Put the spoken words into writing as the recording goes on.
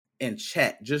And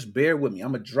chat, just bear with me.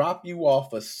 I'm going to drop you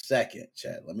off a second,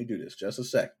 chat. Let me do this just a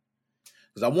second.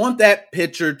 Because I want that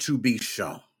picture to be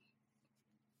shown.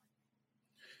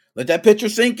 Let that picture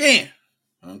sink in.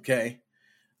 Okay.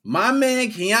 My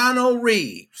man Keanu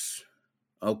Reeves.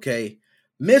 Okay.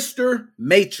 Mr.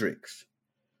 Matrix.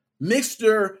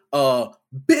 Mr.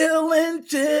 Bill and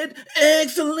Ted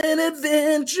Excellent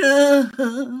Adventure.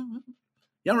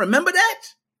 Y'all remember that?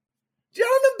 Do y'all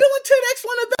remember Bill and Ted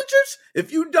Excellent Adventures?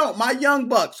 If you don't, my young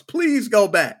bucks, please go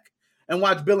back and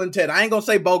watch Bill and Ted. I ain't going to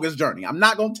say Bogus Journey. I'm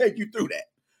not going to take you through that.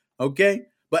 Okay?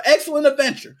 But Excellent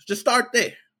Adventures. Just start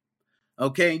there.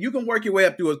 Okay? And you can work your way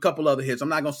up through a couple other hits. I'm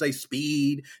not going to say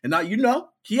Speed. And now,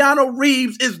 Keanu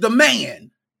Reeves is the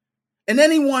man. And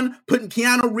anyone putting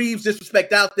Keanu Reeves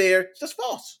disrespect out there, it's just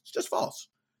false. It's just false.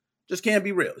 Just can't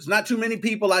be real. It's not too many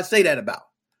people I say that about.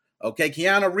 Okay?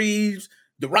 Keanu Reeves,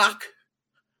 The Rock.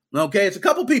 Okay? It's a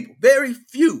couple people. Very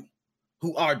few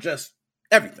who are just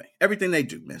everything they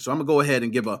do, man. So I'm going to go ahead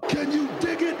and give a... Can you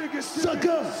dig it, nigga,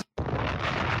 sucker?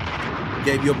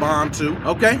 Gave you a bomb, too.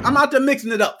 Okay? I'm out there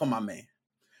mixing it up for my man.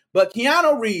 But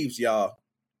Keanu Reeves, y'all,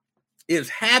 is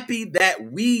happy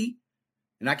that we,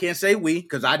 and I can't say we,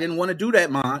 because I didn't want to do that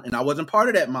mod, and I wasn't part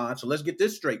of that mod, so let's get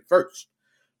this straight first.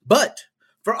 But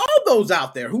for all those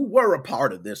out there who were a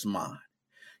part of this mod,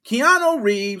 Keanu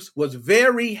Reeves was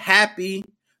very happy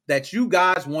that you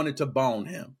guys wanted to bone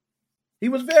him. He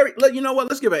was very, you know what?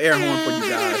 Let's give an air horn for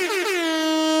you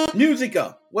guys.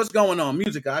 Musica, what's going on?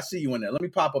 Musica, I see you in there. Let me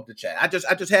pop up the chat. I just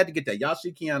had to get that. Y'all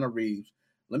see Keanu Reeves.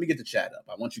 Let me get the chat up.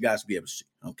 I want you guys to be able to see.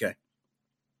 Okay.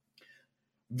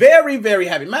 Very, very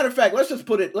happy. Matter of fact, let's just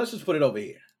put it over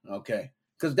here. Okay.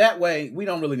 Because that way we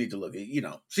don't really need to look.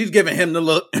 She's giving him the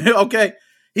look. Okay.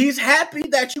 He's happy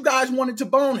that you guys wanted to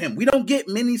bone him. We don't get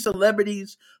many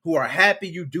celebrities who are happy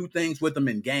you do things with them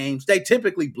in games. They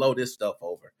typically blow this stuff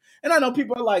over. And I know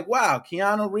people are like, wow,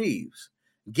 Keanu Reeves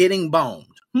getting boned.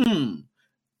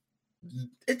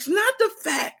 It's not the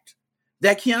fact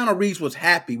that Keanu Reeves was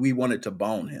happy we wanted to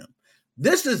bone him.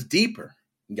 This is deeper,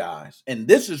 guys. And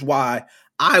this is why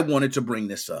I wanted to bring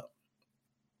this up.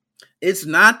 It's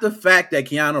not the fact that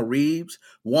Keanu Reeves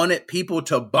wanted people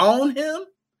to bone him.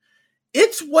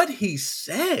 It's what he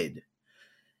said.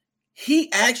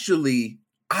 He actually,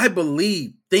 I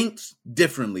believe, thinks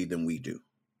differently than we do.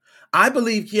 I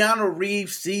believe Keanu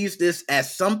Reeves sees this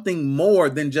as something more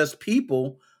than just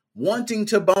people wanting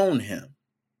to bone him.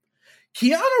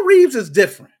 Keanu Reeves is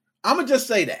different. I'm going to just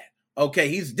say that. Okay,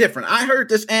 he's different. I heard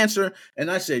this answer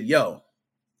and I said, yo,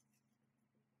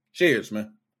 cheers,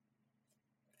 man.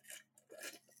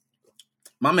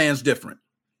 My man's different.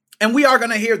 And we are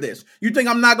going to hear this. You think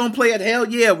I'm not going to play it? Hell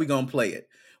yeah, we're going to play it.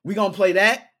 We're going to play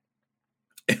that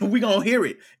and we're going to hear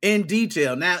it in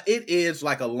detail. Now, it is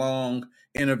like a long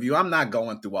interview. I'm not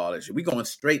going through all this shit. We're going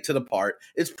straight to the part.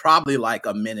 It's probably like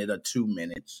a minute or 2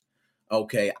 minutes.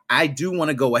 Okay, I do want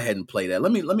to go ahead and play that.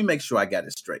 Let me make sure I got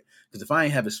it straight. Because if I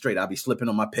ain't have it straight, I'll be slipping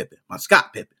on my Pippin. My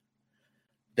Scott Pippin.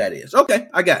 That is. Okay,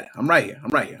 I got it. I'm right here.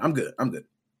 I'm good.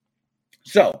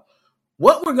 So,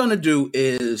 what we're going to do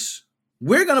is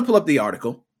we're going to pull up the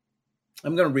article.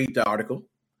 I'm going to read the article.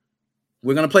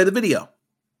 We're going to play the video.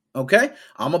 Okay?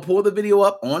 I'm going to pull the video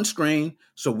up on screen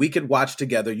so we can watch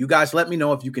together. You guys let me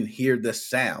know if you can hear the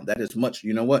sound. That is much.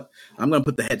 You know what? I'm going to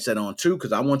put the headset on too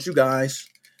because I want you guys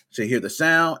to hear the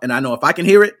sound. And I know if I can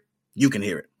hear it, you can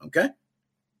hear it. Okay?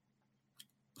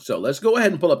 So let's go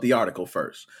ahead and pull up the article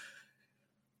first.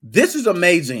 This is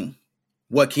amazing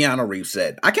what Keanu Reeves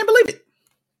said. I can't believe it.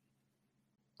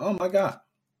 Oh my God.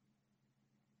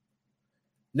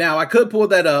 Now, I could pull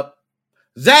that up.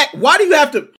 Zach, why do you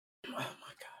have to... Oh, my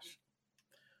gosh.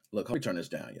 Look, let me turn this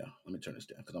down, y'all. Let me turn this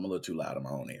down because I'm a little too loud on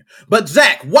my own ear. But,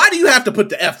 Zach, why do you have to put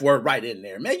the F word right in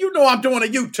there? Man, you know I'm doing a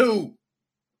YouTube.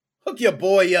 Hook your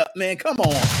boy up, man. Come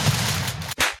on.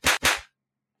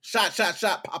 Shot,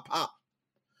 pop, pop.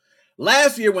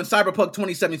 Last year, when Cyberpunk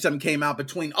 2077 came out,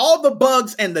 between all the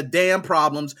bugs and the damn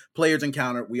problems players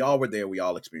encountered, we all were there, we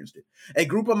all experienced it. A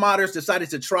group of modders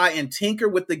decided to try and tinker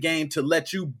with the game to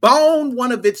let you bone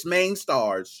one of its main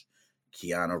stars,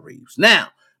 Keanu Reeves. Now,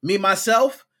 me,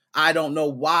 myself, I don't know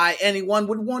why anyone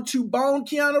would want to bone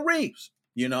Keanu Reeves.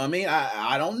 You know what I mean?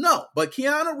 I don't know. But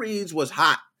Keanu Reeves was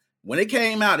hot. When it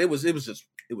came out, it was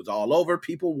all over.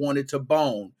 People wanted to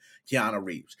bone Keanu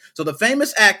Reeves. So the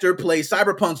famous actor plays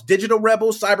Cyberpunk's digital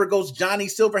rebel, CyberGhost Johnny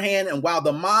Silverhand, and while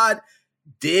the mod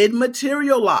did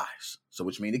materialize, so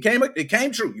which means it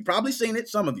came true. You've probably seen it,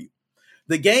 some of you.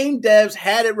 The game devs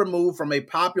had it removed from a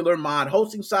popular mod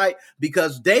hosting site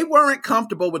because they weren't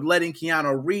comfortable with letting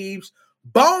Keanu Reeves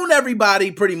bone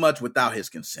everybody pretty much without his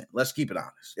consent. Let's keep it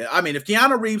honest. I mean, if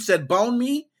Keanu Reeves said bone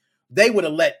me, they would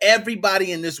have let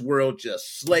everybody in this world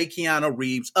just slay Keanu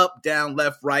Reeves up, down,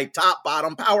 left, right, top,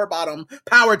 bottom, power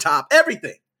top,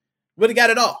 everything. Would have got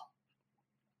it all.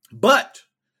 But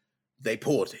they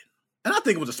pulled it. And I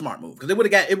think it was a smart move because it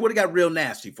would have got real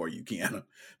nasty for you, Keanu.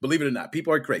 Believe it or not,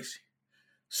 people are crazy.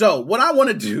 So what I want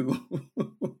to do,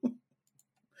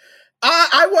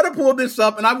 I want to pull this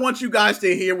up and I want you guys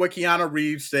to hear what Keanu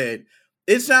Reeves said.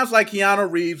 It sounds like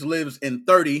Keanu Reeves lives in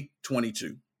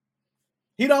 3022.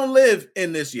 He don't live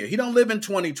in this year. He don't live in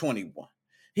 2021.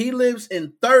 He lives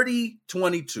in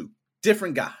 3022.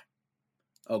 Different guy.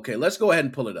 Okay, let's go ahead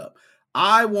and pull it up.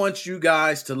 I want you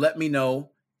guys to let me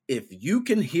know if you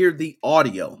can hear the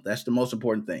audio. That's the most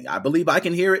important thing. I believe I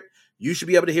can hear it. You should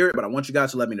be able to hear it, but I want you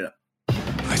guys to let me know.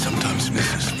 I sometimes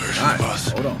miss this version All right, of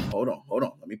us. hold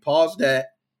on. Let me pause that.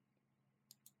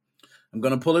 I'm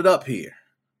going to pull it up here.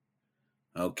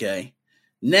 Okay.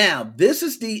 Now, this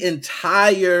is the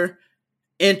entire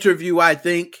interview, I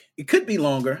think. It could be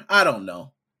longer. I don't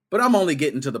know. But I'm only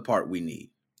getting to the part we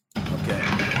need. Okay.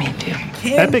 Me too.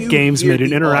 Epic Games made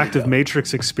an interactive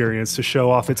Matrix experience to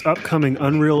show off its upcoming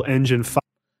Unreal Engine 5.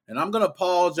 And I'm going to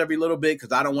pause every little bit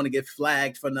because I don't want to get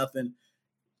flagged for nothing.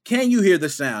 Can you hear the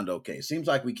sound okay? Seems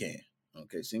like we can.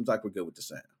 Okay, seems like we're good with the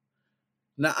sound.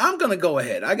 Now, I'm going to go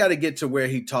ahead. I got to get to where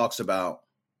he talks about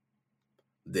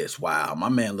this. Wow, my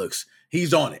man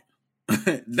he's on it.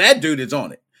 That dude is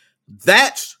on it.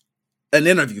 That's an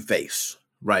interview face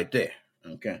right there.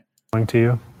 Okay. Going to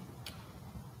you.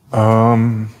 All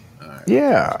right.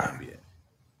 Yeah.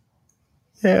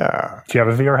 Yeah. Do you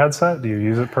have a VR headset? Do you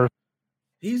use it personally?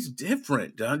 He's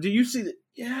different, do you see that?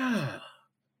 Yeah.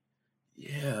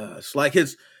 Yeah. It's like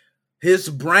his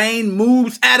brain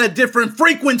moves at a different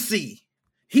frequency.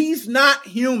 He's not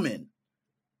human.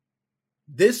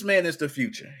 This man is the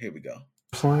future. Here we go.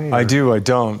 I do. I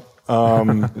don't.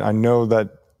 I know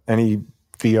that any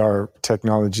VR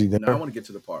technology that No, I want to get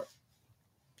to the part.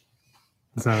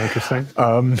 Is that interesting?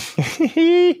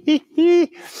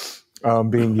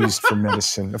 Being used for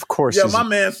medicine, of course. Yeah, my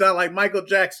man sound like Michael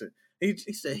Jackson. He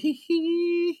said,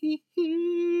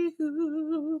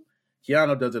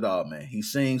 Keanu does it all, man. He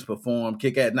sings, performs,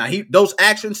 kick ass. Now, those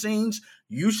action scenes,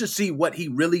 you should see what he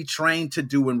really trained to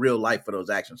do in real life for those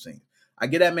action scenes. I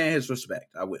give that man his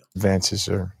respect. I will. Advances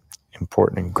are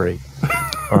important and great.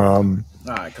 All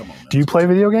right, come on. Man. Do you play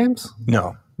video games?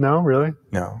 No. No, really?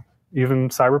 No. Even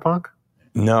Cyberpunk?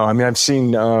 No. I mean, I've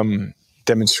seen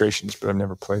demonstrations, but I've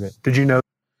never played it. Did you know?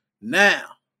 Now,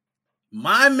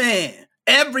 my man,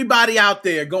 everybody out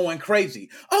there going crazy.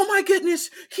 Oh my goodness,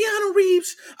 Keanu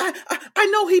Reeves. I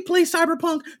know he plays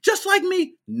Cyberpunk just like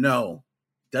me. No,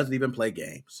 doesn't even play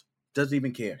games. Doesn't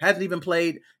even care. Hasn't even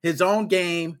played his own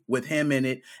game with him in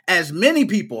it, as many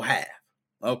people have.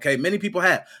 Okay, many people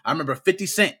have. I remember 50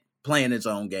 Cent playing his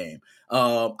own game.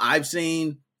 I've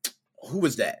seen, who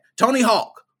was that? Tony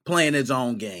Hawk playing his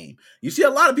own game. You see a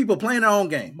lot of people playing their own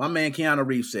game. My man Keanu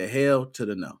Reeves said, hell to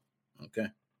the no. Okay.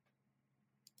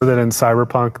 That in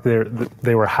Cyberpunk,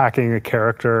 they were hacking a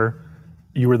character.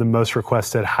 You were the most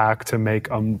requested hack to make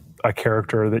a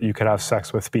character that you could have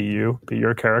sex with be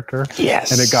your character.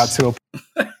 Yes. And it got to a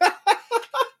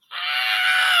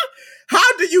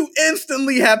How do you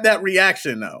instantly have that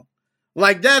reaction though?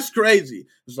 Like, that's crazy.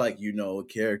 It's like, a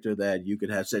character that you could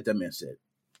have sex. That man said,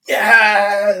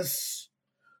 yes.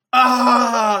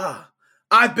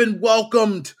 I've been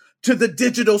welcomed to the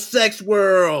digital sex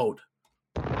world.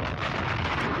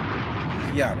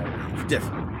 Yeah, it's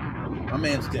different. My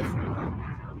man's different.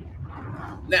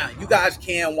 Now, you guys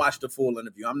can watch the full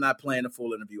interview. I'm not playing the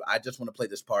full interview. I just want to play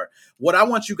this part. What I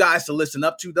want you guys to listen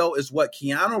up to, though, is what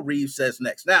Keanu Reeves says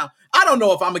next. Now, I don't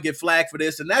know if I'm going to get flagged for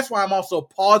this, and that's why I'm also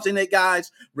pausing it,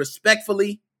 guys,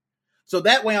 respectfully. So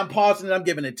that way I'm pausing it. I'm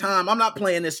giving it time. I'm not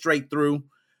playing this straight through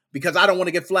because I don't want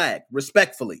to get flagged,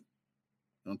 respectfully.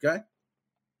 Okay?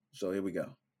 So here we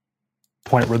go.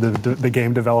 point where the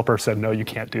game developer said, no, you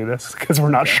can't do this because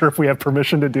we're not sure if we have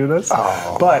permission to do this.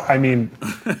 Oh. But I mean,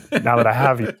 now that I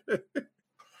have you.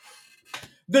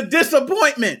 The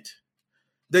disappointment.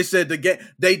 They said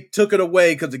they took it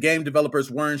away because the game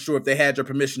developers weren't sure if they had your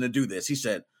permission to do this. He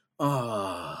said,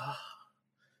 oh,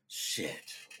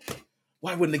 shit.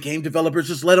 Why wouldn't the game developers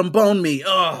just let them bone me?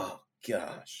 Oh,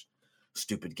 gosh.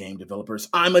 Stupid game developers.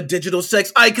 I'm a digital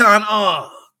sex icon. Oh,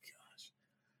 gosh.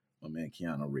 My man,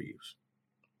 Keanu Reeves.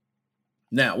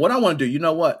 Now, what I want to do, you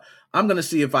know what? I'm going to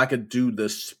see if I could do the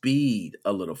speed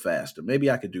a little faster.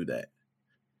 Maybe I could do that.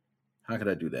 How could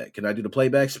I do that? Can I do the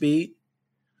playback speed?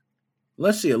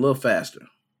 Let's see, a little faster.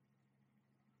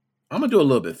 I'm going to do a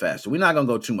little bit faster. We're not going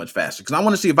to go too much faster because I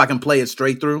want to see if I can play it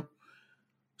straight through.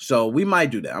 So we might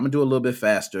do that. I'm going to do a little bit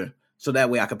faster. So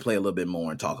that way I can play a little bit more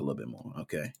and talk a little bit more.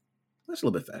 Okay. That's a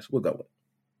little bit fast. We'll go with it.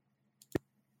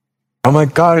 Oh my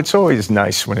God, it's always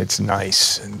nice when it's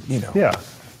nice. And, Yeah.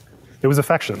 It was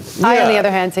affection. I, on the other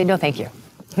hand, say no, thank you.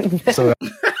 So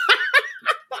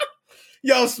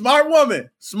Yo, smart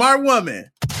woman. Smart woman.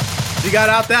 She got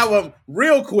out that one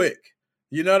real quick.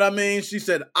 You know what I mean? She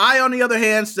said, I, on the other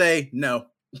hand, say no.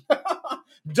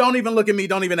 Don't even look at me.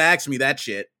 Don't even ask me that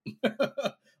shit.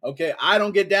 Okay, I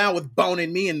don't get down with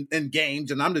boning me in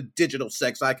games, and I'm the digital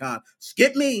sex icon.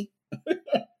 Skip me.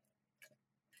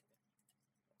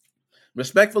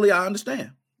 Respectfully, I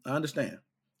understand.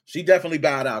 She definitely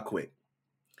bowed out quick.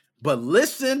 But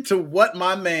listen to what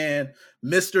my man,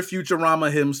 Mr.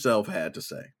 Futurama himself, had to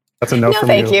say. that's a no from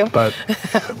thank you. But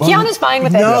Keanu's fine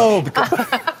with it. No, because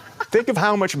think of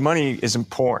how much money is in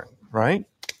porn, right?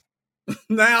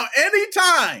 Now,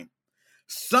 anytime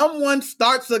someone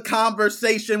starts a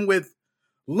conversation with,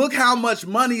 look how much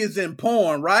money is in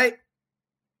porn, right?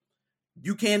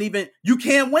 You can't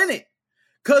win it.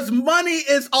 Because money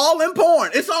is all in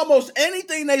porn. It's almost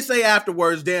anything they say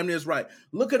afterwards, damn near is right.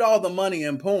 Look at all the money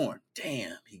in porn.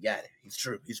 Damn, he got it. He's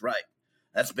true. He's right.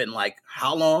 That's been like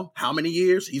how long? How many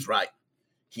years? He's right.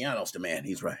 Keanu's the man.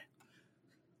 He's right.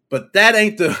 But that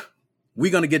ain't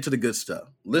we're going to get to the good stuff.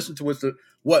 Listen to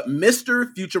what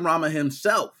Mr. Futurama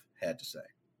himself had to say.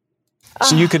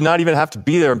 So you could not even have to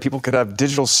be there, and people could have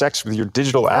digital sex with your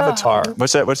digital avatar.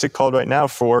 What's it called right now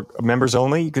for members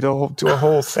only? You could do a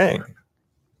whole thing.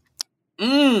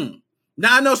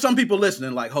 Now, I know some people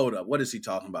listening like, hold up, what is he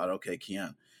talking about? Okay,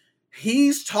 Keanu.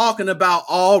 He's talking about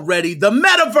already the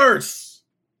metaverse.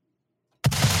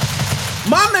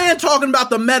 My man talking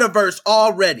about the metaverse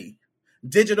already.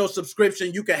 Digital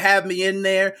subscription, you can have me in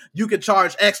there. You can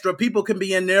charge extra. People can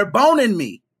be in there boning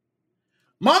me.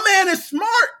 My man is smart.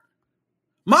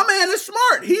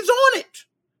 He's on it.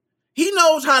 He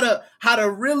knows how to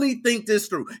really think this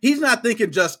through. He's not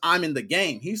thinking just I'm in the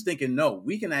game. He's thinking, no,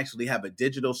 we can actually have a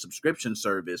digital subscription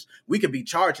service. We could be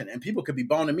charging and people could be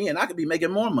boning me and I could be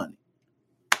making more money.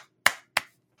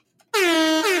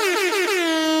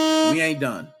 We ain't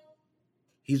done.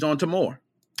 He's on to more.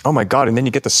 Oh my God. And then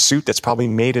you get the suit that's probably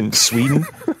made in Sweden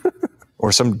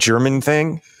or some German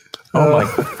thing. Oh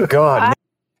my God.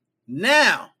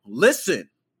 Now, listen.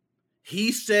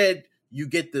 He said you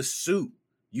get the suit.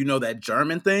 You know, that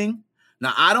German thing?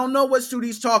 Now, I don't know what suit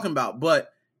he's talking about,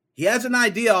 but he has an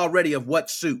idea already of what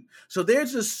suit. So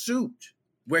there's a suit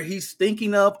where he's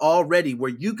thinking of already where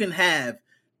you can have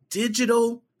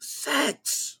digital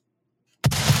sex.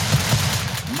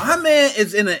 My man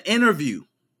is in an interview.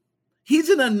 He's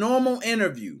in a normal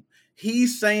interview.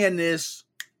 He's saying this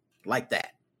like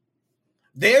that.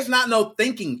 There's not no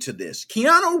thinking to this.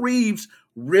 Keanu Reeves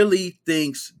really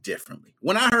thinks differently.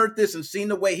 When I heard this and seen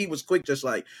the way he was quick, just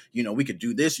like, we could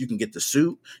do this. You can get the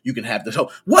suit. You can have this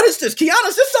whole. What is this? Keanu,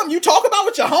 is this something you talk about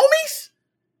with your homies?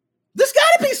 This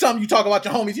got to be something you talk about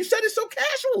your homies. You said it so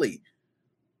casually.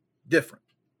 Different.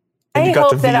 I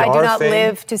hope that I do not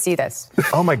live to see this.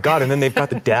 Oh my God. And then they've got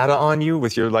the data on you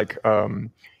with your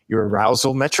your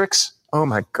arousal metrics. Oh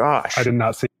my gosh. I did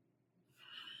not see.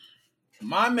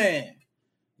 My man.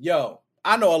 Yo,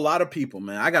 I know a lot of people,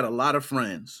 man. I got a lot of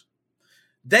friends.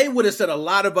 They would have said a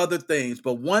lot of other things,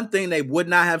 but one thing they would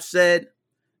not have said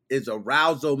is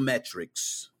arousal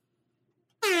metrics.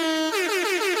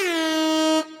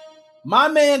 My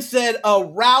man said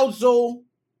arousal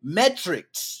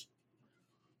metrics.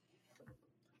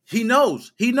 He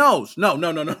knows. No.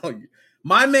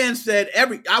 My man said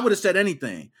I would have said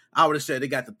anything. I would have said they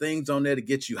got the things on there to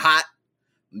get you hot.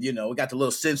 We got the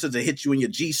little sensors that hit you in your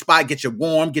G-spot, get you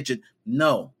warm,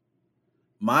 No.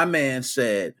 My man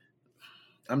said,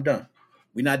 I'm done.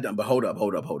 We're not done, but hold up.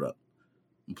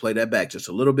 Play that back just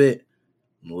a little bit.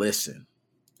 Listen.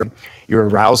 Your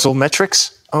arousal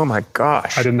metrics? Oh my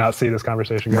gosh. I did not see this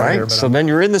conversation right here. So then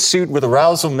you're in the suit with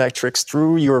arousal metrics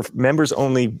through your members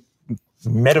only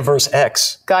Metaverse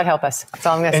X. God help us. That's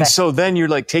all I'm going to say. And so then you're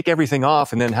like, take everything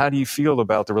off. And then how do you feel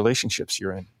about the relationships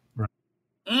you're in?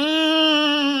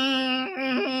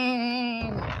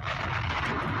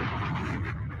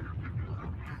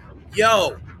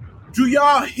 Yo, do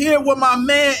y'all hear what my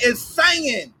man is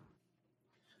saying?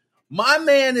 My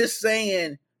man is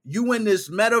saying you in this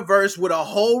metaverse with a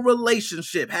whole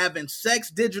relationship, having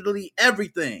sex digitally,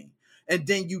 everything. And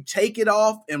then you take it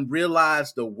off and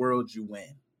realize the world you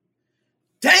in.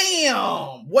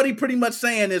 Damn! What he pretty much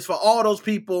saying is for all those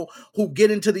people who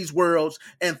get into these worlds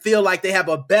and feel like they have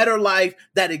a better life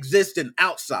that exists in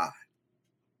outside.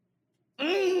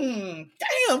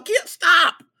 Damn, can't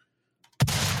stop.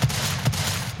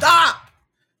 Stop.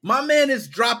 My man is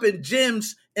dropping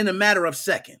gems in a matter of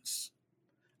seconds.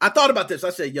 I thought about this.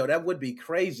 I said, yo, that would be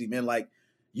crazy, man. Like,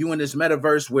 you in this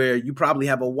metaverse where you probably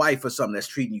have a wife or something that's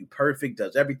treating you perfect,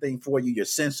 does everything for you, your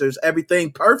sensors,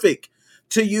 everything perfect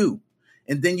to you.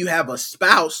 And then you have a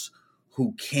spouse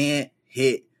who can't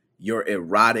hit your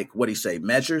erotic, what do you say,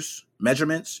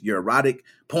 measurements, your erotic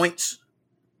points.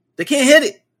 They can't hit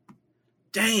it.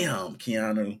 Damn,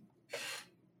 Keanu.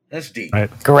 That's deep. Right.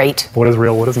 Great. What is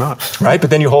real? What is not? Right? But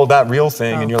then you hold that real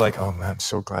thing and you're like, oh man, I'm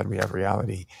so glad we have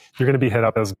reality. You're going to be hit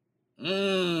up as...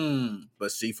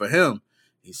 But see, for him,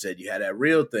 he said you had that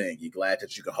real thing. You're glad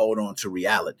that you can hold on to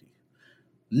reality.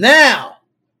 Now,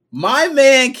 my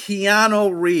man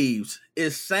Keanu Reeves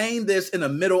is saying this in the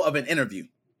middle of an interview.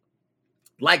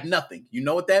 Like nothing. You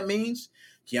know what that means?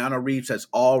 Keanu Reeves has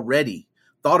already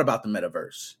thought about the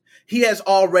metaverse. He has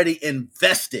already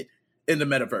invested in the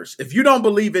metaverse. If you don't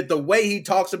believe it, the way he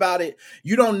talks about it,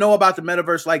 you don't know about the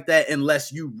metaverse like that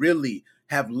unless you really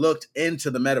have looked into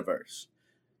the metaverse.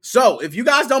 So if you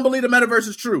guys don't believe the metaverse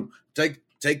is true,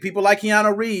 take people like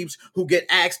Keanu Reeves who get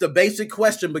asked a basic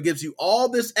question but gives you all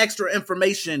this extra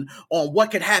information on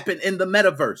what could happen in the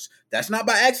metaverse. That's not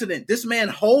by accident. This man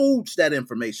holds that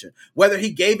information. Whether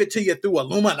he gave it to you through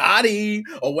Illuminati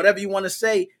or whatever you want to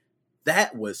say,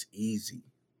 that was easy.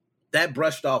 That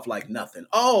brushed off like nothing.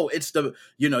 Oh, it's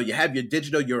you have your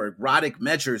digital, your erotic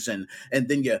measures, and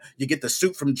then you get the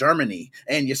suit from Germany.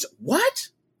 And you what?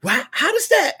 How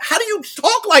do you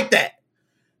talk like that?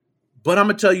 But I'm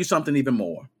going to tell you something even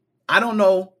more. I don't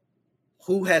know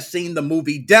who has seen the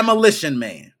movie Demolition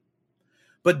Man,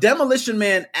 but Demolition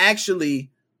Man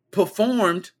actually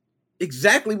performed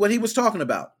exactly what he was talking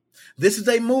about. This is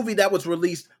a movie that was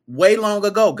released way long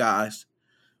ago, guys.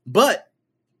 But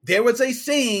there was a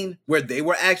scene where they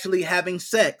were actually having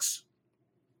sex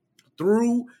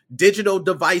through digital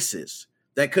devices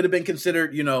that could have been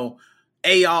considered,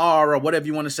 AR or whatever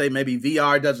you want to say. Maybe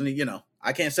VR doesn't,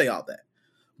 I can't say all that.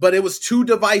 But it was two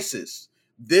devices.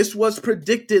 This was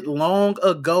predicted long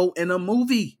ago in a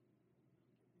movie.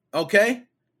 Okay?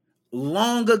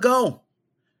 Long ago.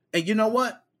 And you know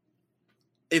what?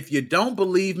 If you don't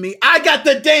believe me, I got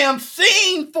the damn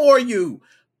scene for you.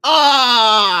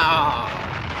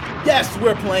 Yes,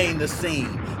 we're playing the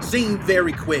scene. Scene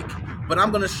very quick. But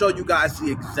I'm going to show you guys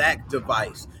the exact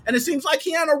device. And it seems like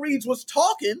Keanu Reeves was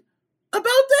talking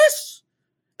about this.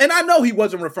 And I know he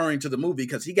wasn't referring to the movie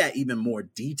because he got even more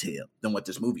detail than what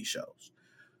this movie shows.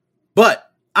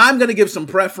 But I'm going to give some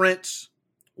preference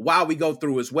while we go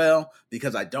through as well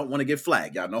because I don't want to get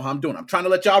flagged. Y'all know how I'm doing. I'm trying to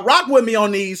let y'all rock with me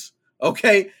on these.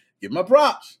 Okay? Give my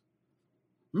props.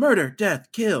 Murder,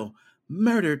 death, kill.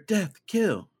 Murder, death,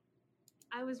 kill.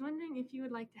 I was wondering if you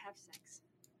would like to have sex.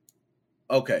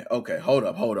 Okay. Hold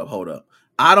up.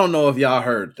 I don't know if y'all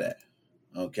heard that.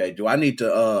 Okay. Do I need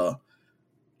to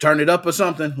turn it up or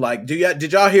something? Like,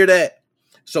 did y'all hear that?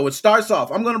 So it starts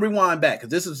off. I'm going to rewind back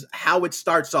because this is how it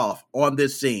starts off on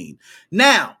this scene.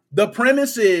 Now, the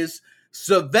premise is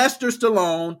Sylvester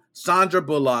Stallone, Sandra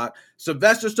Bullock.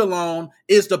 Sylvester Stallone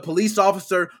is the police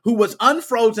officer who was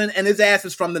unfrozen and his ass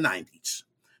is from the 90s.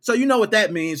 So you know what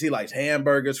that means. He likes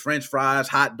hamburgers, French fries,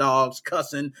 hot dogs,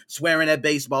 cussing, swearing at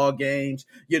baseball games,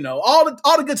 all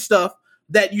the good stuff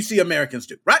that you see Americans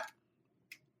do, right?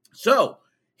 So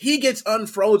he gets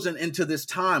unfrozen into this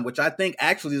time, which I think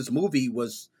actually this movie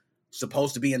was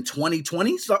supposed to be in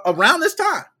 2020, so around this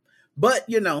time. But,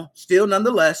 still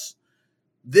nonetheless,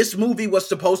 this movie was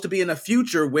supposed to be in a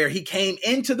future where he came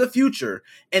into the future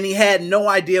and he had no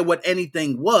idea what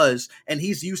anything was, and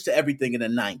he's used to everything in the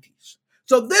 90s.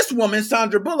 So this woman,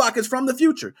 Sandra Bullock, is from the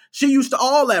future. She used to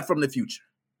all that from the future.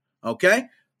 Okay?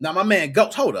 Now, my man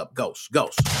Ghost. Hold up, Ghost.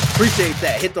 Appreciate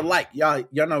that. Hit the like. Y'all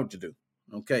know what to do.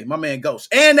 Okay? My man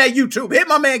Ghost. And that YouTube. Hit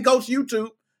my man Ghost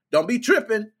YouTube. Don't be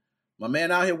tripping. My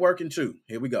man out here working too.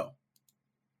 Here we go.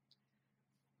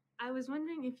 I was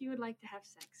wondering if you would like to have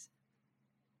sex.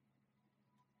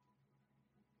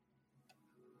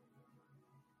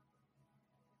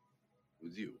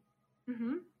 With you.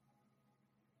 Mm-hmm.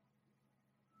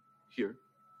 Here.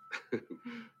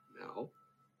 Now.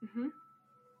 Mm-hmm.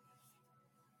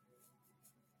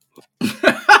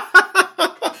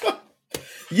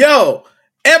 Yo,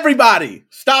 everybody,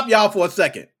 stop y'all for a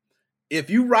second. If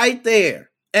you right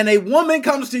there and a woman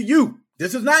comes to you,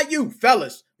 this is not you,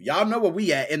 fellas. Y'all know where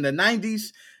we at in the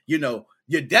 90s.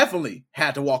 You definitely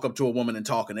had to walk up to a woman and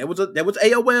talk. And there was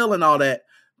AOL and all that,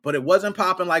 but it wasn't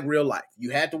popping like real life. You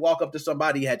had to walk up to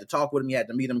somebody, you had to talk with them, you had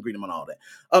to meet them, greet them, and all that.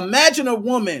 Imagine a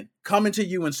woman coming to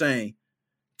you and saying,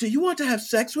 "Do you want to have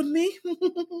sex with me?"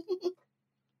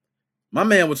 My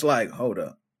man was like, "Hold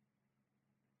up.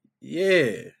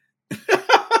 Yeah.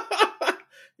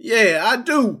 Yeah, I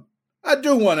do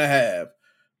want to have,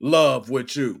 love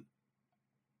with you.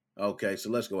 Okay, so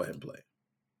let's go ahead and play.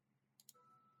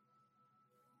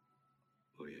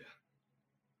 Oh, yeah.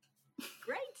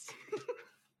 Great.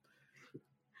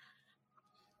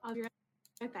 I'll be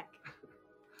right back.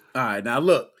 All right, now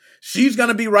look, she's going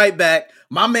to be right back.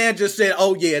 My man just said,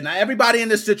 oh, yeah. Now, everybody in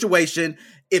this situation,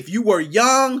 if you were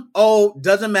young, old,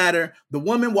 doesn't matter. The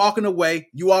woman walking away,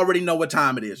 you already know what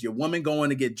time it is. Your woman going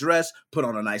to get dressed, put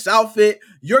on a nice outfit.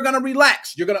 You're going to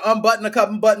relax. You're going to unbutton a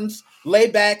couple buttons, lay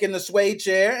back in the suede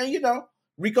chair, and,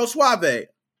 Rico Suave.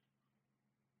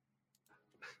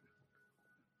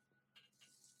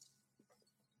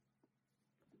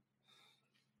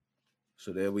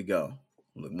 So there we go.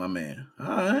 Look, my man. All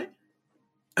right.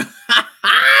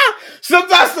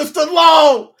 Sylvester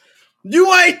Stallone,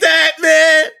 you ain't that,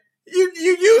 man.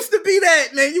 You used to be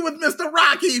that, man. You was Mr.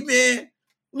 Rocky, man.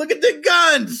 Look at the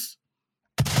guns.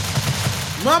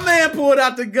 My man pulled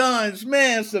out the guns,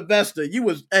 man. Sylvester, you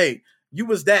was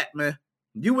that, man.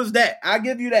 You was that. I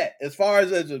give you that. As far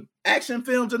as action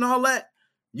films and all that,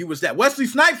 you was that. Wesley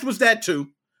Snipes was that too.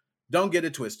 Don't get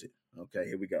it twisted. Okay,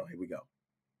 here we go.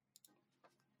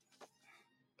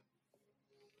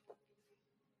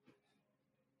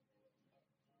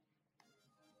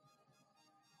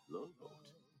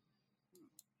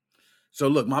 So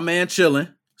look, my man chilling,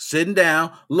 sitting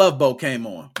down. Love Boat came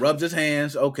on. Rubs his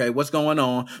hands. Okay, what's going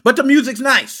on? But the music's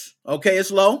nice. Okay,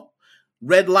 it's low.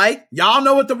 Red light. Y'all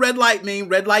know what the red light mean.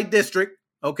 Red light district.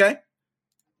 Okay.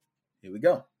 Here we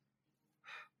go.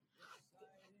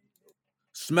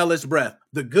 Smell its breath.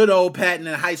 The good old patent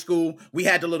in high school. We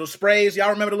had the little sprays. Y'all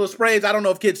remember the little sprays? I don't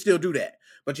know if kids still do that.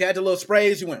 But you had the little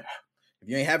sprays. You went, if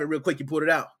you ain't have it real quick, you pulled it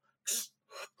out.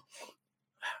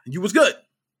 You was good.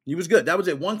 You was good. That was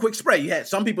it. One quick spray. You had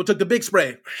some people took the big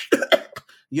spray.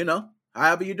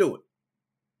 However you do it.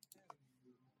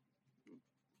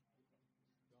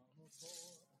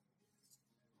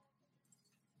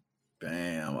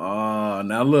 Bam. Oh,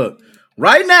 now look.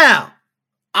 Right now,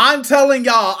 I'm telling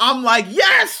y'all, I'm like,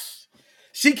 yes!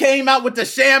 She came out with the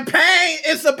champagne.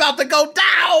 It's about to go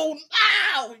down.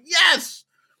 Ow, yes!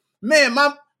 Man,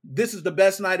 this is the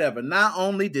best night ever. Not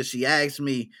only did she ask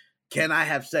me, can I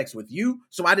have sex with you?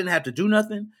 So I didn't have to do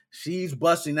nothing. She's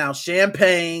busting out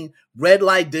champagne, red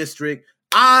light district.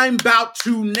 I'm about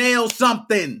to nail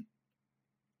something.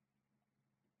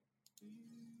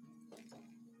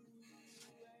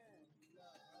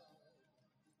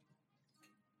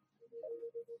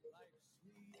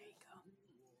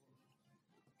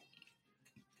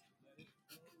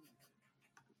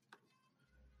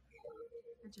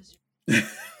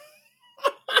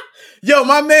 Yo,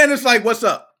 my man is like, what's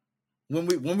up?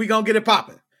 When we gonna get it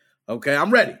popping? Okay,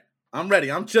 I'm ready.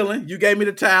 I'm chilling. You gave me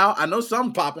the towel. I know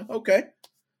something popping. Okay.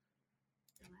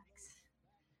 Relax.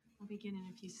 We'll begin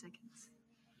in a few seconds.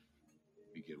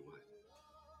 Begin what?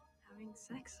 Having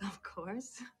sex, of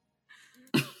course.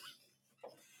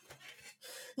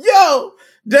 Yo,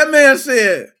 that man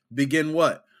said, begin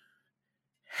what?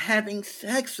 Having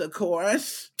sex, of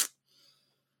course.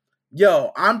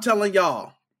 Yo, I'm telling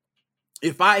y'all,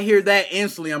 if I hear that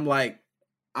instantly, I'm like,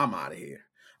 I'm out of here.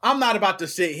 I'm not about to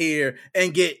sit here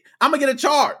and I'm going to get a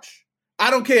charge.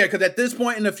 I don't care, because at this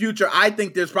point in the future, I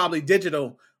think there's probably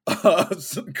digital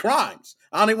crimes.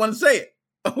 I don't even want to say it.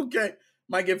 Okay.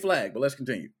 Might get flagged, but let's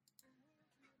continue.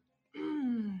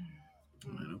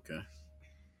 Okay.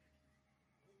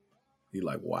 You're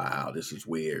like, wow, this is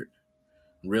weird.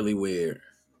 Really weird.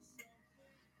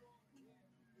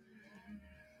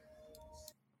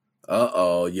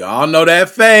 Uh-oh. Y'all know that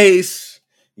face.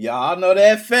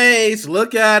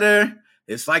 Look at her.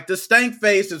 It's like the stank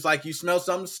face. It's like you smell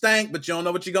something stank, but you don't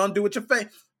know what you're going to do with your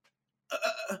face.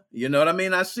 You know what I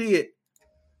mean? I see it.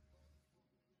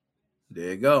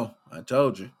 There you go. I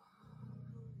told you.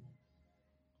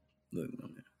 Look,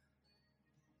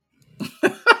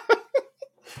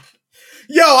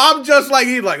 yo, I'm just like,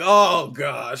 he's like, oh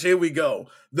gosh, here we go.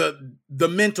 The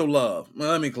mental love.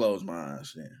 Well, let me close my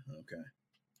eyes then. Okay.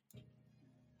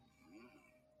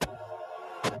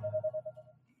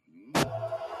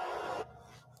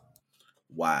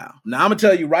 Wow. Now I'm gonna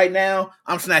tell you right now,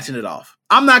 I'm snatching it off.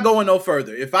 I'm not going no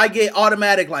further. If I get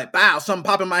automatic, like, bow, something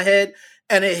pop in my head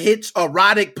and it hits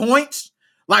erotic points,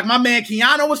 like my man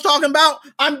Keanu was talking about,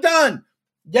 I'm done.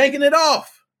 Yanking it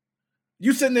off.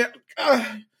 You sitting there,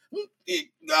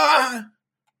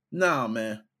 nah,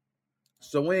 man.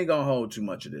 So we ain't gonna hold too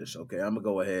much of this, okay? I'm gonna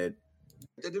go ahead.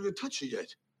 I didn't even touch you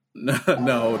yet. No,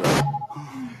 hold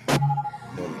on.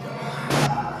 There we go.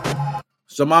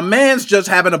 So my man's just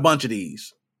having a bunch of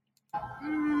these.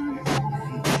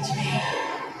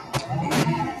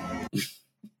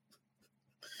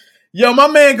 Yo, my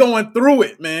man going through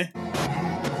it, man.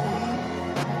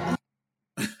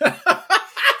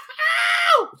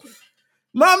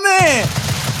 My man.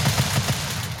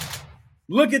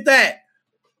 Look at that.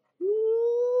 Woo-wee.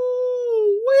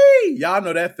 Y'all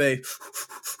know that face.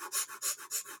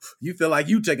 You feel like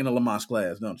you taking a Lamont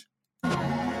class, don't you?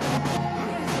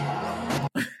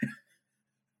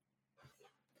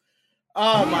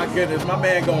 Oh my goodness, my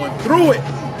man going through it.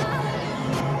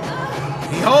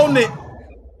 He holding it.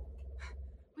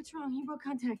 What's wrong? He broke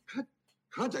contact.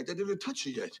 Contact? I didn't touch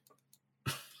you yet.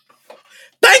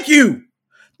 Thank you.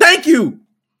 Thank you.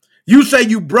 You say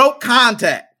you broke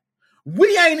contact.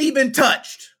 We ain't even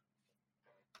touched.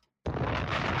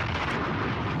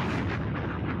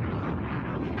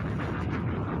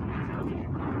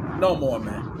 No more,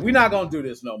 man. We're not going to do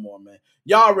this no more, man.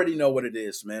 Y'all already know what it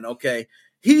is, man, okay?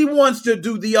 He wants to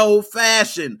do the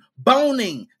old-fashioned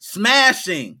boning,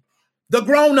 smashing, the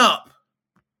grown-up,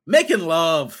 making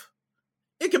love.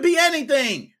 It could be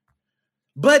anything,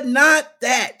 but not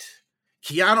that.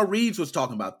 Keanu Reeves was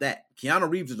talking about that. Keanu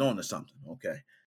Reeves is on to something, okay?